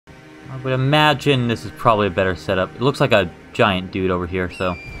I would imagine this is probably a better setup. It looks like a giant dude over here,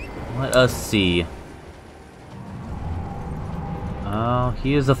 so let us see. Oh,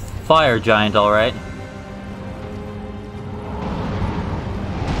 he is a fire giant, alright.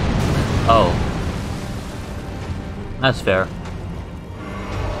 Oh. That's fair.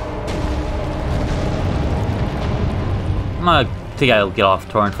 I think I'll get off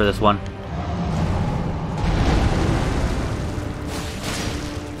Torrent for this one.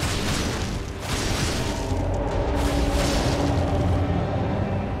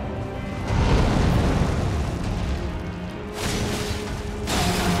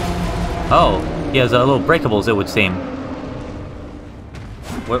 Oh, he has little breakables, it would seem.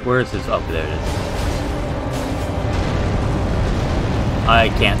 Where is his? Oh, there it is. I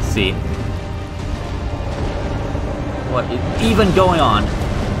can't see. What is even going on?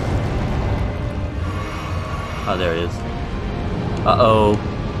 Oh, there it is. Uh-oh.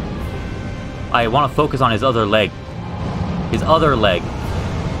 I want to focus on his other leg. His other leg.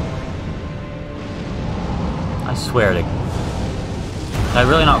 I swear to... I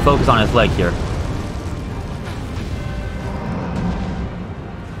really not focus on his leg here.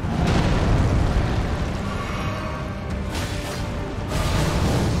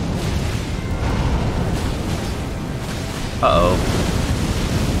 Uh-oh.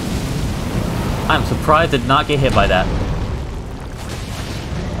 I'm surprised I did not get hit by that.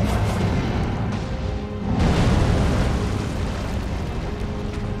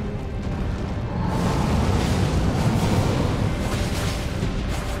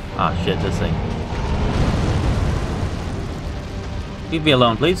 Ah, shit, this thing. Leave me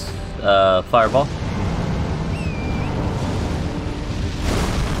alone, please. Fireball.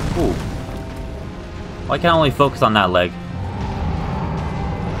 Ooh. Why can't I only focus on that leg?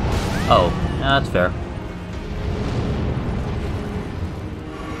 Oh, yeah, that's fair.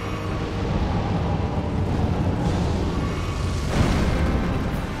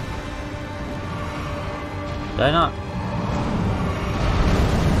 Did I not?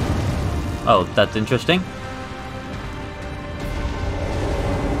 Oh, that's interesting.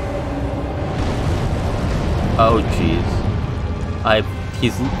 Oh, jeez.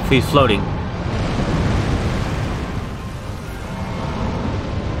 He's floating.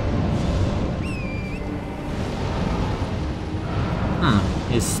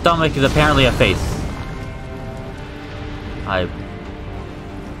 His stomach is apparently a face. Alright,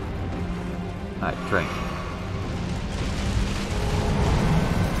 drink.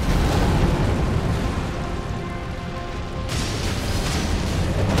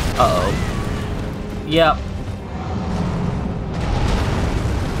 Uh-oh. Yep.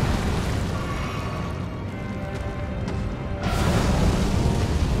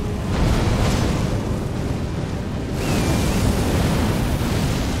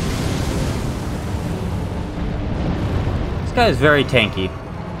 This guy is very tanky.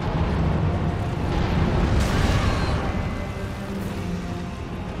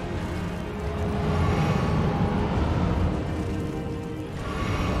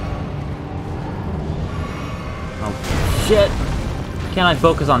 Oh, shit! Can I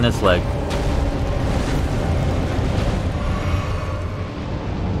focus on this leg?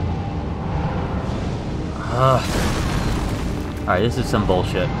 Alright, this is some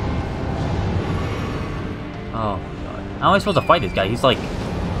bullshit. Oh. How am I supposed to fight this guy? He's like...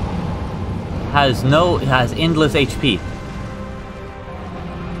 has endless HP.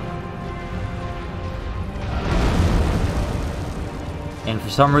 And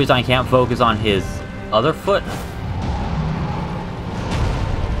for some reason I can't focus on his other foot.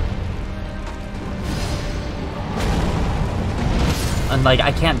 And like,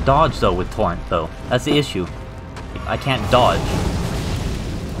 I can't dodge though with Torrent though. That's the issue. I can't dodge.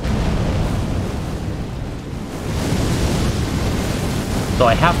 So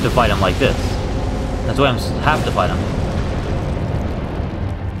I have to fight him like this. That's why I have to fight him.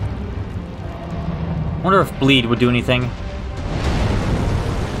 Wonder if bleed would do anything.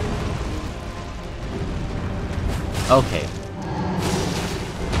 Okay.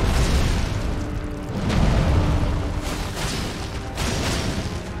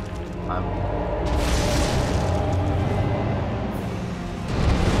 I'm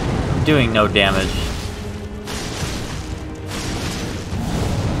doing no damage.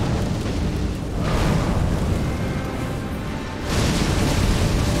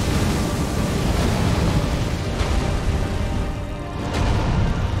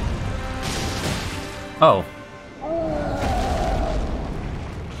 Oh.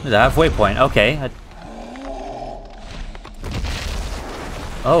 The halfway point, okay.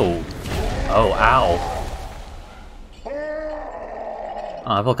 Oh. Oh, ow.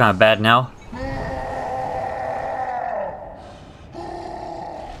 Oh, I feel kind of bad now.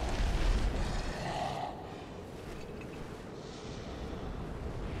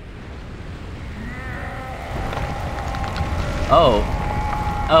 Oh.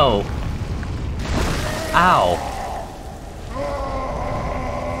 Oh. Ow.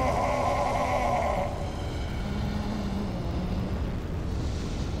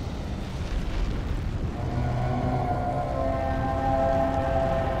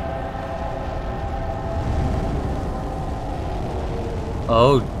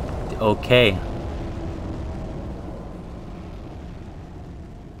 Oh, okay.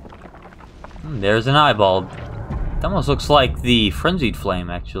 There's an eyeball. That almost looks like the frenzied flame,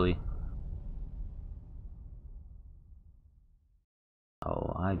 actually.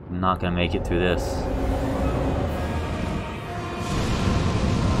 Oh, I'm not gonna make it through this.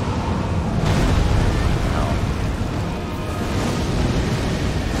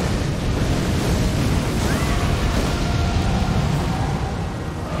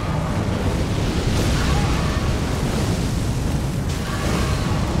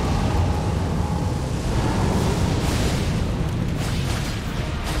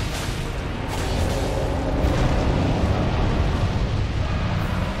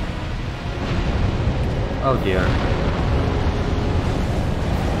 Oh dear.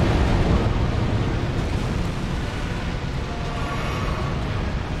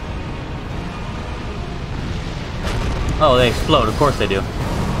 Oh, they explode. Of course they do.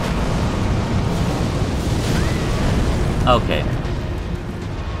 Okay.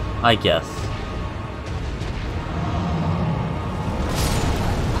 I guess.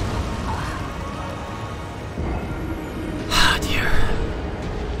 Ah, dear.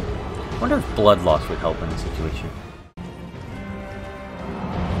 I wonder if blood loss would help in this situation.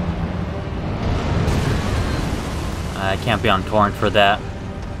 I can't be on torrent for that.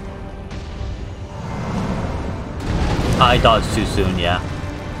 I dodged too soon, yeah.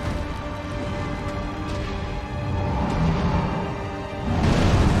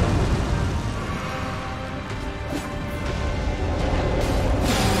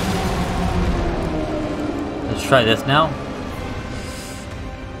 Let's try this now.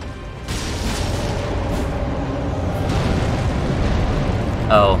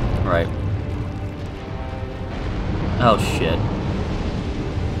 Oh, right. Oh, shit.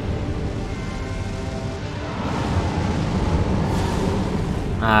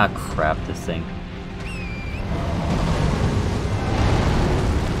 Ah, crap, this thing.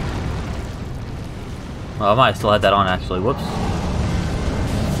 Well, I might have still had that on, actually. Whoops.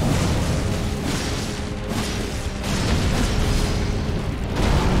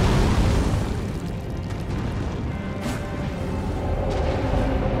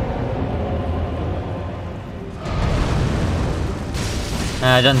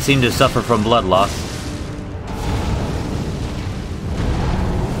 It doesn't seem to suffer from blood loss.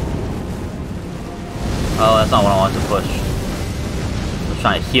 Oh, that's not what I want to push. I was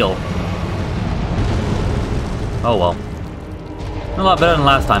trying to heal. Oh well. A lot better than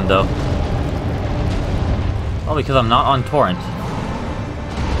last time, though. Oh, because I'm not on torrent.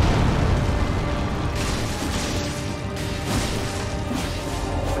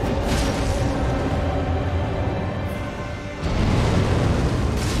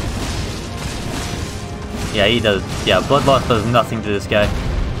 Yeah, he does. Yeah, blood loss does nothing to this guy.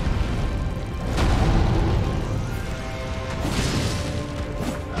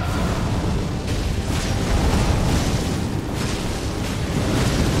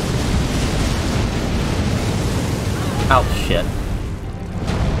 Oh, shit.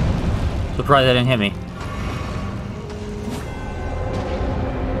 Surprised that didn't hit me.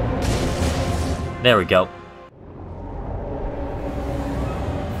 There we go.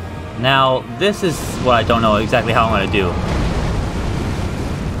 Now, this is what I don't know exactly how I'm going to do.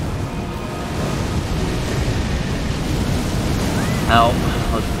 Now,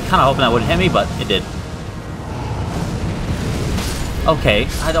 I was kind of hoping that wouldn't hit me, but it did. Okay,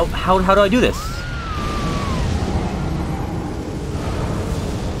 how do I do this?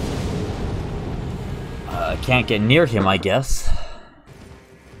 I can't get near him, I guess.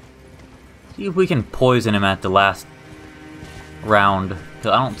 See if we can poison him at the last round. I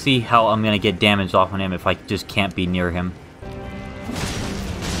don't see how I'm gonna get damage off on him if I just can't be near him.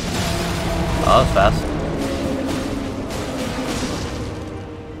 Oh, that was fast.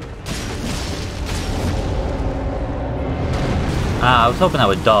 I was hoping I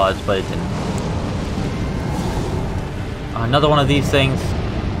would dodge, but it didn't. Another one of these things.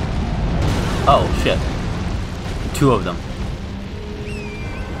 Oh, shit. Two of them.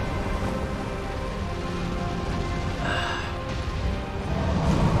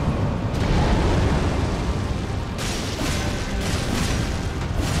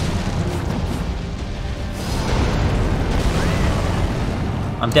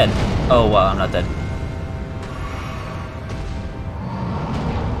 I'm dead. Oh, wow, I'm not dead.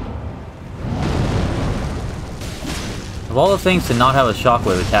 Of all the things to not have a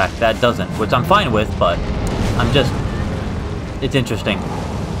shockwave attack, that doesn't, which I'm fine with, but I'm just... It's interesting.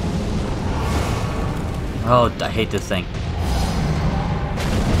 Oh, I hate this thing.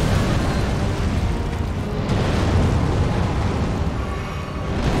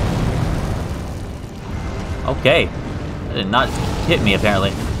 Okay. That did not hit me,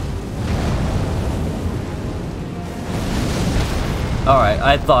 apparently. Alright,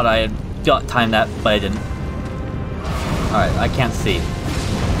 I thought I had timed that, but I didn't. Alright, I can't see.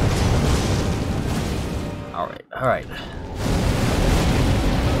 Alright, alright.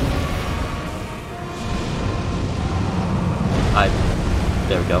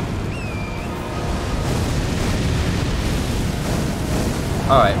 There we go.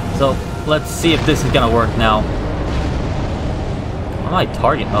 Alright, so let's see if this is gonna work now. What am I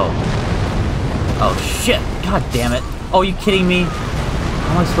targeting? Oh. Oh shit! God damn it! Oh, are you kidding me?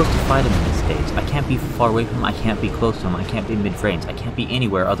 How am I supposed to fight him in this stage? I can't be far away from him, I can't be close to him, I can't be mid-range, I can't be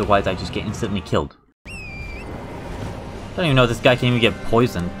anywhere, otherwise I just get instantly killed. I don't even know if this guy can even get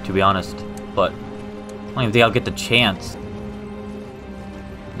poisoned, to be honest. But I don't even think I'll get the chance.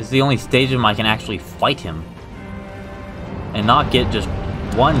 This is the only stage of him I can actually fight him. And not get just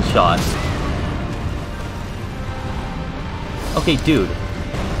one shot. Okay, dude.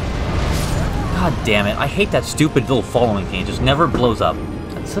 God damn it, I hate that stupid little following thing, it just never blows up.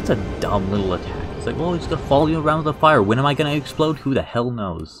 That's such a dumb little attack. It's like, well, it's gonna follow you around with the fire. When am I gonna explode? Who the hell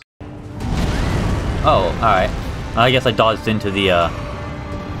knows? Oh, alright. I guess I dodged into the,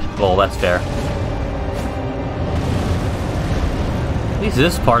 well, that's fair. At least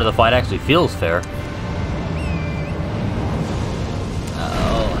this part of the fight actually feels fair.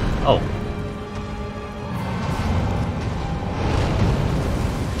 Oh.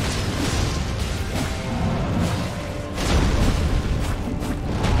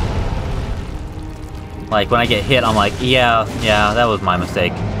 Like, when I get hit, I'm like, yeah, that was my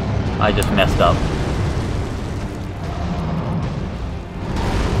mistake. I just messed up.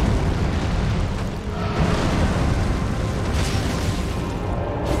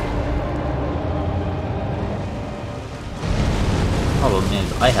 Problem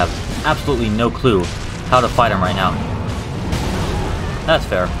is, I have absolutely no clue how to fight him right now. That's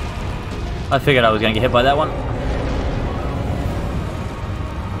fair. I figured I was gonna get hit by that one.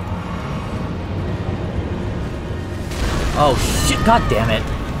 Oh shit, god damn it.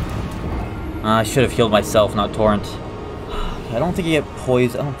 I should have healed myself, not Torrent. I don't think he get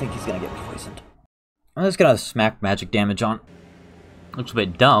poisoned. I don't think he's gonna get poisoned. I'm just gonna smack magic damage on. Looks a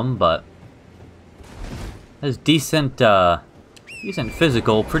bit dumb, but there's decent, decent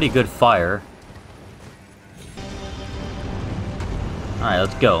physical, pretty good fire. Alright,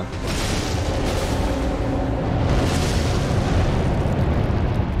 let's go.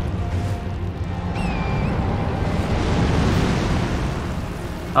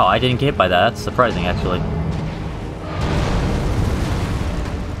 Oh, I didn't get hit by that. That's surprising, actually.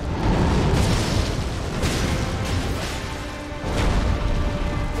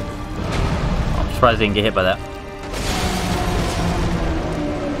 I'm surprised I didn't get hit by that.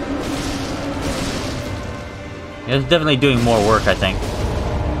 Yeah, it's definitely doing more work, I think.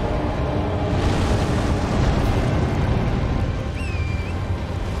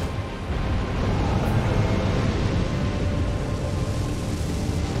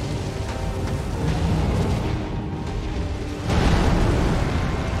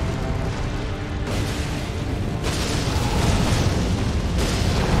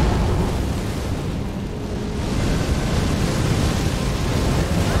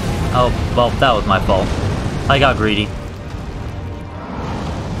 Oh, well, that was my fault. I got greedy.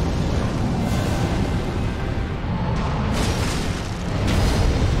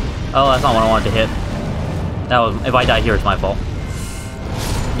 Oh, that's not what I wanted to hit. That was... if I die here, it's my fault.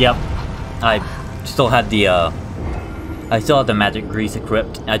 Yep. I still had the, I still had the magic grease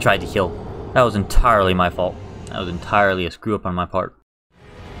equipped. I tried to heal. That was entirely my fault. That was entirely a screw-up on my part.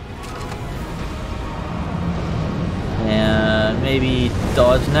 And maybe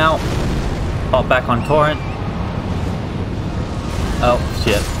dodge now. Pop back on Torrent. Oh,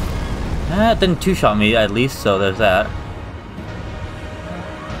 shit. That didn't two-shot me, at least, so there's that.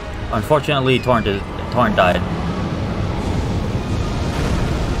 Unfortunately, Torrent died.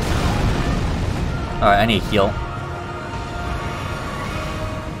 Alright, I need to heal.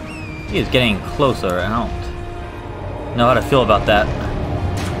 He is getting closer, and I don't know how to feel about that.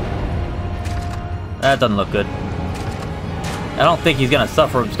 That doesn't look good. I don't think he's gonna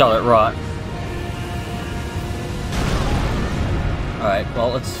suffer from Scarlet Rot. Alright, well,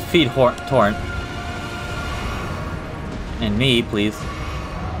 let's feed Torrent. And me, please.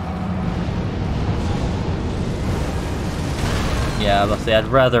 Yeah, let's say I'd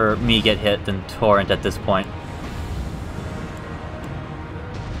rather me get hit than Torrent at this point.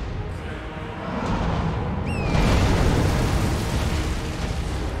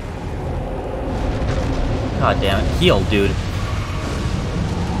 God damn it. Heal, dude.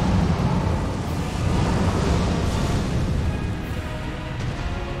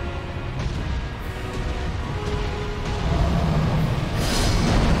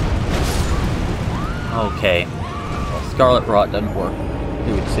 Okay. Well, Scarlet Rot doesn't work,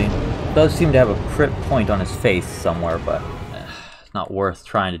 it would seem. Does seem to have a crit point on his face somewhere, but it's not worth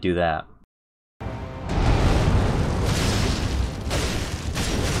trying to do that.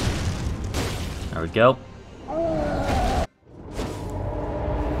 There we go.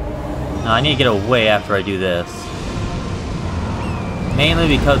 Now, I need to get away after I do this. Mainly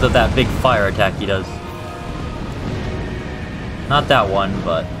because of that big fire attack he does. Not that one,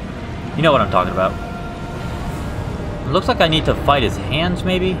 but you know what I'm talking about. It looks like I need to fight his hands,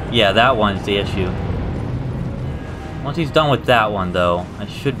 maybe? Yeah, that one's the issue. Once he's done with that one, though, I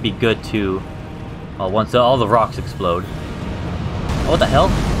should be good to... Well, once all the rocks explode. Oh, what the hell?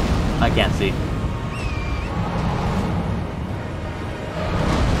 I can't see.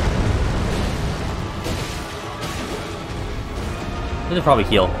 This will probably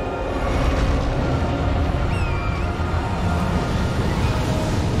heal.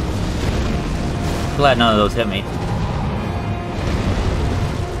 Glad none of those hit me.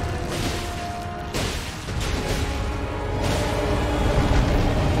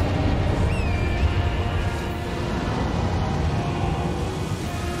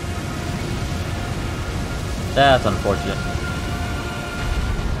 That's unfortunate.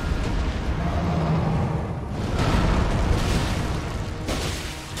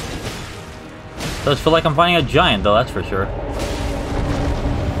 Does feel like I'm fighting a giant, though, that's for sure.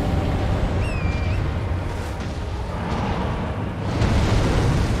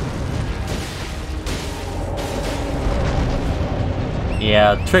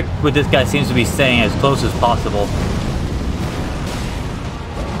 Yeah, the trick with this guy seems to be staying as close as possible.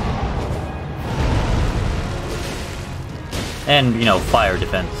 And, you know, fire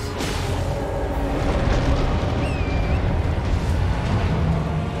defense.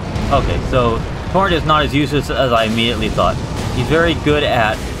 Okay, so Torrent is not as useless as I immediately thought. He's very good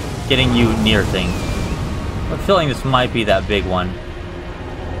at getting you near things. I'm feeling this might be that big one.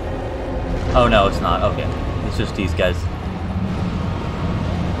 Oh no, it's not. Okay. It's just these guys.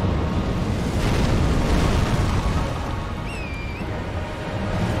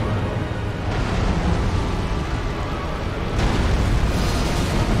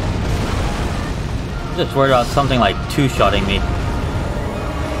 I'm just worried about something like two-shotting me.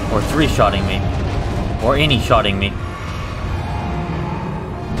 Or three-shotting me. Or any shotting me.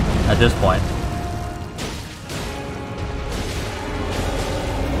 At this point.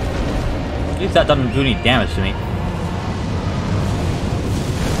 At least that doesn't do any damage to me.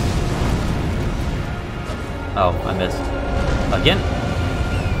 Oh, I missed. Again?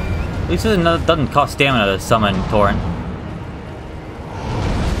 At least it doesn't cost stamina to summon Torrent.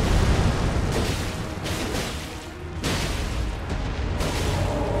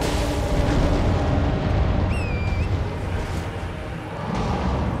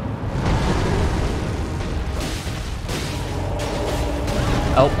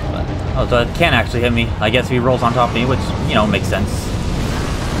 Oh, so it can actually hit me. I guess if he rolls on top of me, which, you know, makes sense.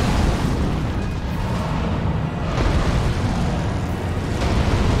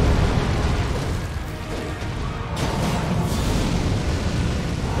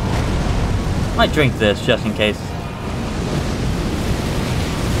 Might drink this, just in case.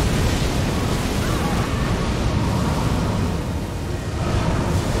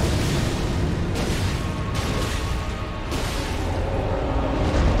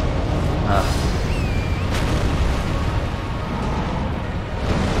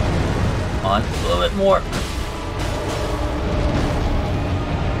 On, a little bit more.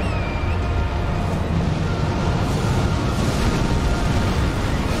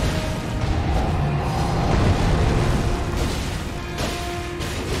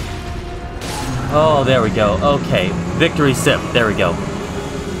 Oh, there we go. Okay, victory sip. There we go.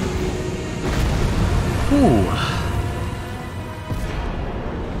 Ooh.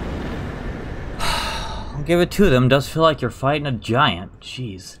 I'll give it to them. Does feel like you're fighting a giant.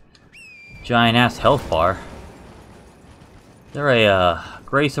 Jeez. Giant ass health bar. Is there a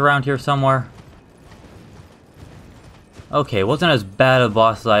Grace around here somewhere? Okay, wasn't as bad a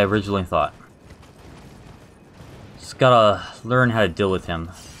boss as I originally thought. Just gotta learn how to deal with him.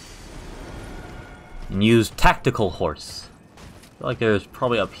 And use tactical horse. I feel like there's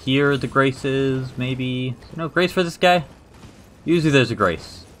probably up here the grace is, maybe. Is there no grace for this guy? Usually there's a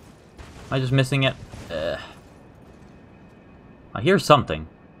grace. Am I just missing it? I hear something.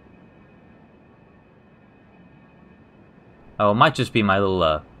 Oh, it might just be my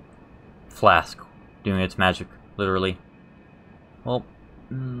little flask doing its magic, literally. Well,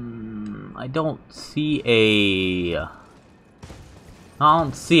 I don't see a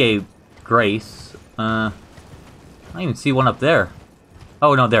grace. I don't even see one up there.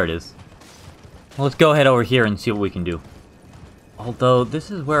 Oh no, there it is. Well, let's go ahead over here and see what we can do. Although this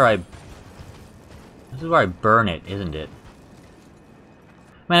is where I burn it, isn't it?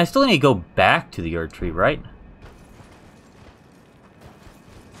 Man, I still need to go back to the Erd Tree, right?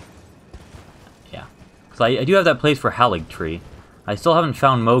 Yeah, because I do have that place for Halig Tree. I still haven't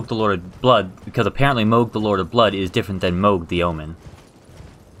found Moog the Lord of Blood, because apparently Moog the Lord of Blood is different than Moog the Omen.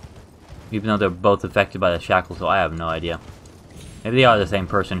 Even though they're both affected by the shackle, so I have no idea. Maybe they are the same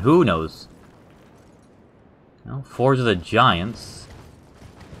person, who knows? Well, Forge of the Giants.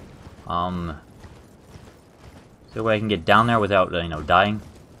 Is there a way I can get down there without, you know, dying?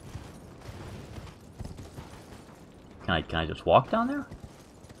 Can I just walk down there?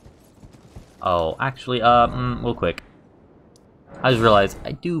 Oh, actually, real quick. I just realized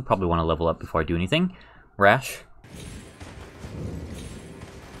I do probably want to level up before I do anything rash.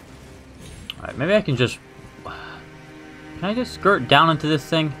 Alright, maybe I can just... Can I just skirt down into this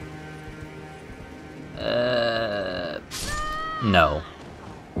thing? No.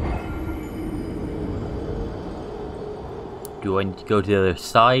 Do I need to go to the other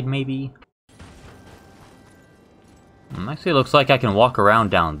side, maybe? Actually, it looks like I can walk around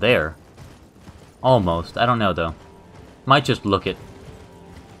down there. Almost. I don't know, though. Might just look it.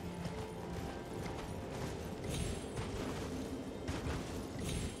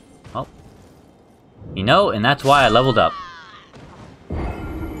 Oh. You know, and that's why I leveled up.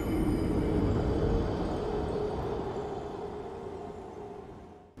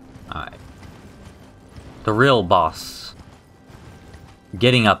 Alright. The real boss.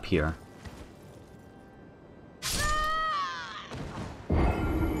 Getting up here.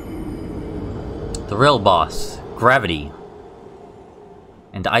 The real boss. Gravity.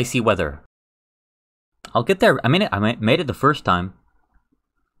 And icy weather. I'll get there. I made it the first time.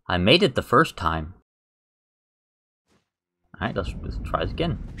 I made it the first time. Alright, let's try this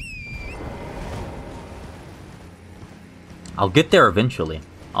again. I'll get there eventually.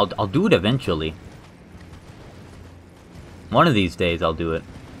 I'll do it eventually. One of these days I'll do it.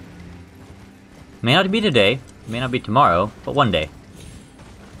 May not be today, may not be tomorrow, but one day.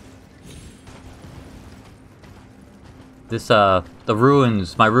 This, the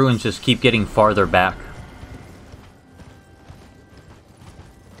ruins, my ruins just keep getting farther back.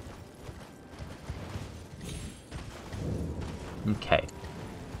 Okay.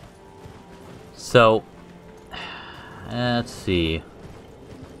 So, let's see.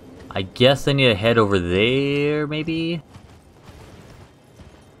 I guess I need to head over there, maybe?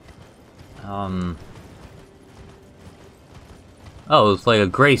 Oh, it's like a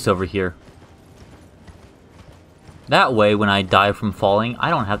grace over here. That way, when I die from falling, I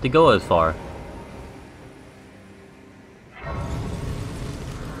don't have to go as far.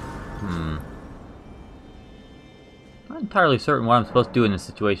 Not entirely certain what I'm supposed to do in this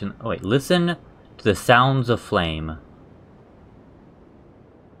situation. Oh wait, listen to the sounds of flame.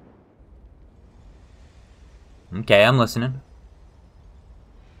 Okay, I'm listening.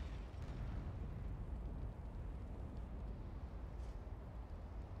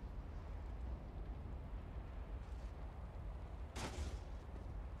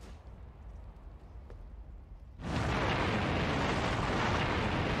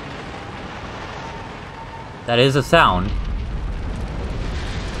 That is a sound.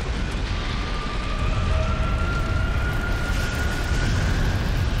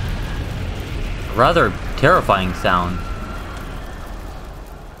 A rather terrifying sound.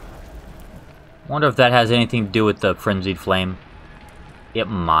 Wonder if that has anything to do with the frenzied flame. It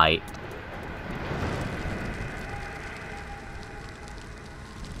might.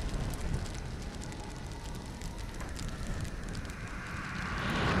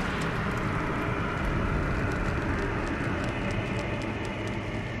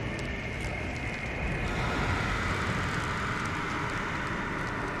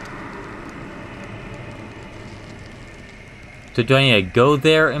 So do I need to go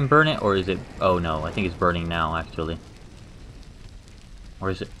there and burn it, or is it... Oh no, I think it's burning now, actually. Or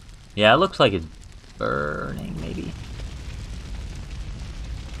is it... Yeah, it looks like it's burning, maybe.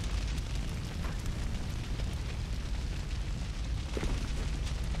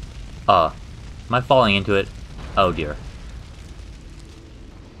 Am I falling into it? Oh dear.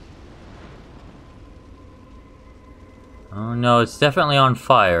 Oh no, it's definitely on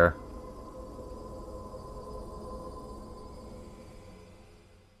fire.